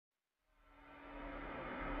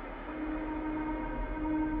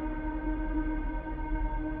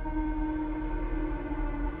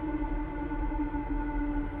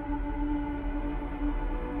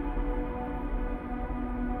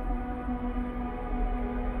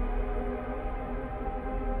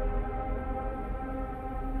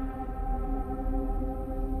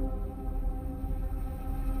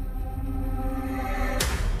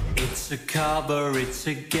It's a cover, it's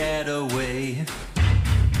a getaway.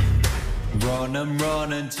 Run and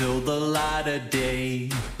run until the light of day.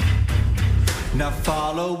 Now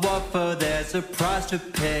follow up, for there's a price to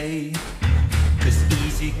pay. 'Cause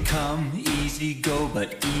easy come, easy go,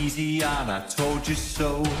 but easy on, I told you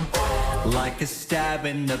so. Like a stab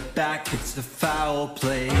in the back, it's a foul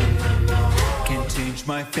play. Can't change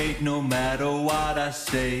my fate no matter what I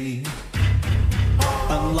say.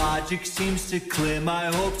 And logic seems to clear my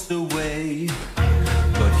hopes away.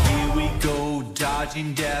 But here we go,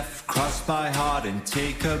 dodging death. Cross my heart and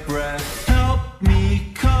take a breath. Help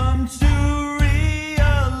me come to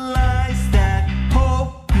realize that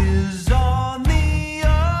hope is on the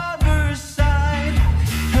other side.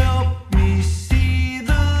 Help me see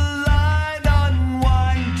the light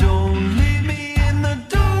unwind. Don't leave me in the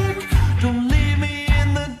dark. Don't leave me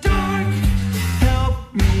in the dark. Help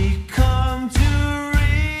me come to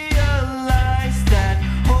realize that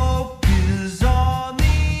hope is on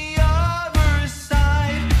the other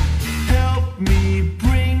side. Help me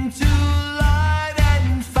bring to light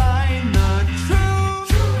and find the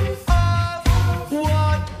truth of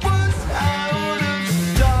what was out of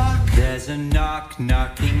stock. There's a knock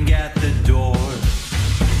knocking at the door,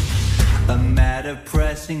 a matter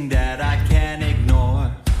pressing that I can't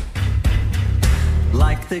ignore.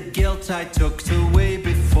 Like the guilt I took away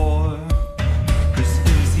before. 'Cause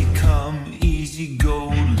easy come, easy go,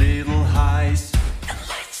 little highs and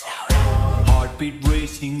lights out. Heartbeat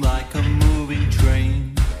racing like a moving train.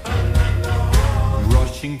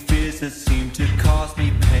 Rushing fears that seem to cause me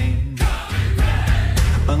pain.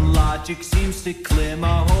 And logic seems to clear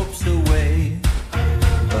my hopes away.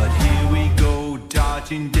 But here we go,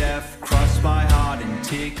 dodging death. Cross my heart and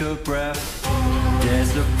take a breath.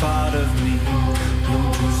 There's a part of me known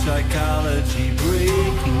to psychology,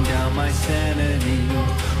 breaking down my sanity.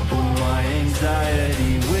 Oh, my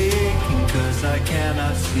anxiety waking 'cause I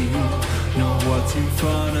cannot see. Know what's in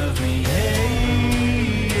front of me.